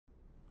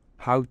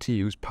How to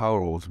use Power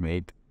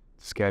Automate to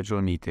schedule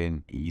a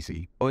meeting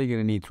easy. All you're going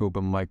to need to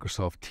open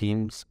Microsoft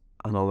Teams,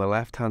 and on the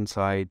left hand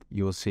side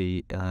you'll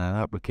see an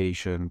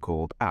application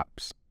called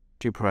Apps.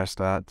 If you press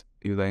that,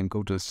 you then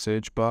go to the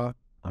search bar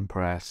and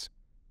press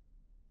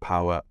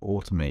Power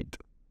Automate.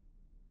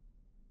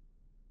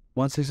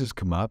 Once this has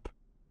come up,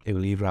 it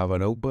will either have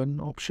an open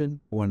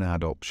option or an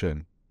add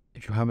option.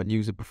 If you haven't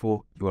used it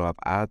before, you will have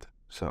add,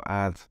 so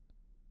add.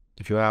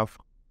 If you have,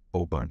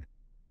 open.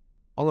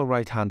 On the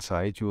right hand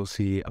side, you will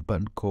see a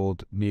button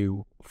called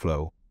New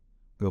Flow.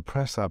 We'll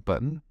press that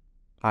button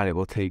and it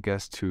will take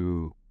us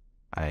to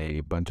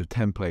a bunch of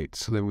templates.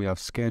 So then we have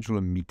schedule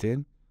a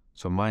meeting.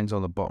 So mine's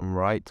on the bottom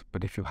right,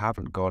 but if you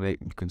haven't got it,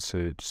 you can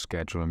search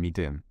schedule a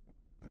meeting.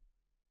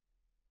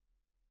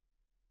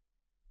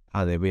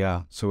 And there we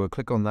are. So we'll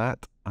click on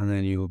that and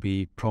then you'll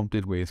be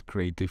prompted with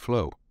create a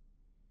flow.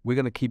 We're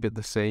going to keep it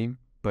the same,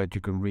 but you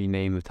can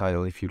rename the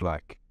title if you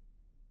like.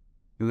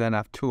 You'll then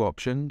have two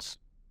options.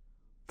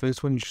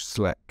 First one, you should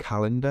select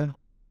calendar,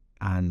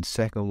 and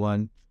second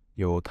one,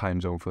 your time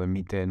zone for the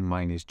meeting.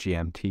 Mine is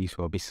GMT,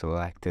 so I'll be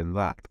selecting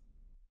that.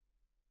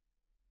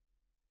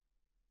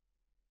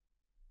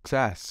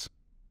 Success.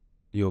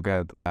 You'll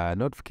get a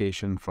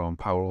notification from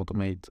Power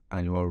Automate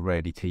and you are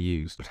ready to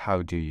use. But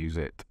how do you use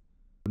it?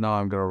 Now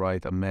I'm going to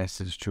write a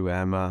message to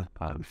Emma,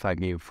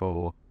 thanking you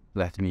for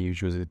letting me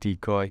use you as a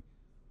decoy.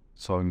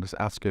 So I'm going to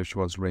ask her if she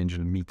wants to arrange a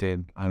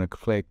meeting. I'm going to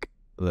click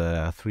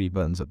the three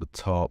buttons at the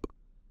top.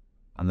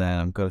 And then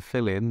I'm going to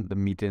fill in the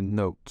meeting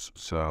notes.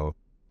 So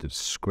the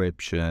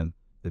description,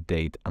 the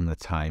date and the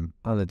time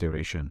and the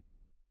duration.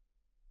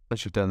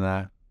 Once you've done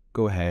that,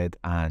 go ahead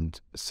and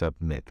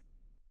submit.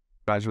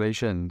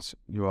 Congratulations,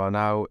 you are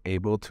now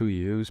able to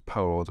use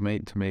Power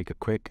Automate to make a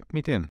quick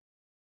meeting.